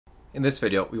In this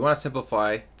video, we want to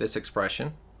simplify this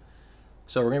expression.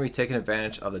 So we're going to be taking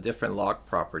advantage of the different log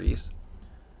properties.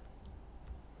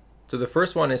 So the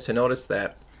first one is to notice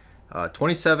that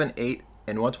 27, 8,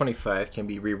 and 125 can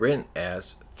be rewritten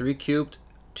as 3 cubed,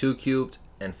 2 cubed,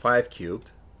 and 5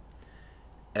 cubed.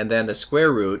 And then the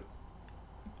square root,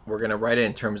 we're going to write it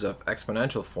in terms of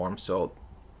exponential form. So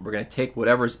we're going to take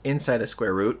whatever's inside the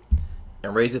square root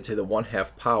and raise it to the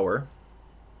 1/2 power.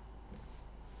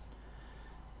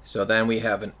 So then we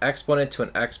have an exponent to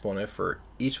an exponent for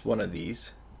each one of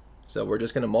these. So we're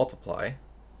just going to multiply.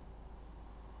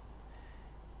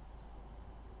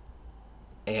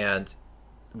 And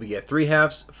we get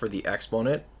 3/2 for the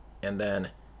exponent. And then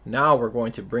now we're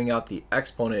going to bring out the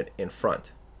exponent in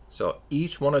front. So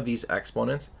each one of these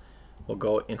exponents will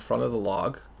go in front of the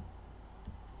log.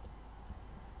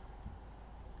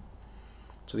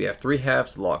 So we have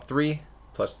 3/2 log 3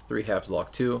 plus 3/2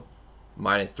 log 2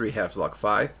 minus 3/2 log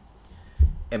 5.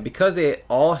 And because they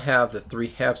all have the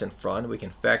 3/2 in front, we can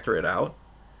factor it out.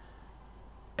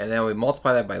 And then we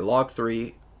multiply that by log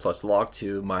 3 plus log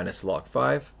 2 minus log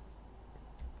 5.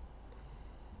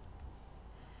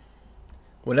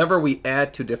 Whenever we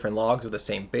add two different logs with the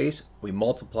same base, we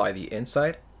multiply the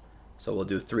inside. So we'll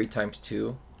do 3 times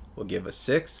 2 will give us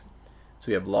 6. So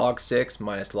we have log 6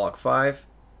 minus log 5,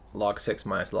 log 6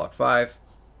 minus log 5.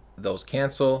 Those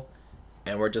cancel,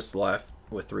 and we're just left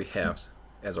with 3/2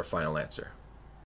 as our final answer.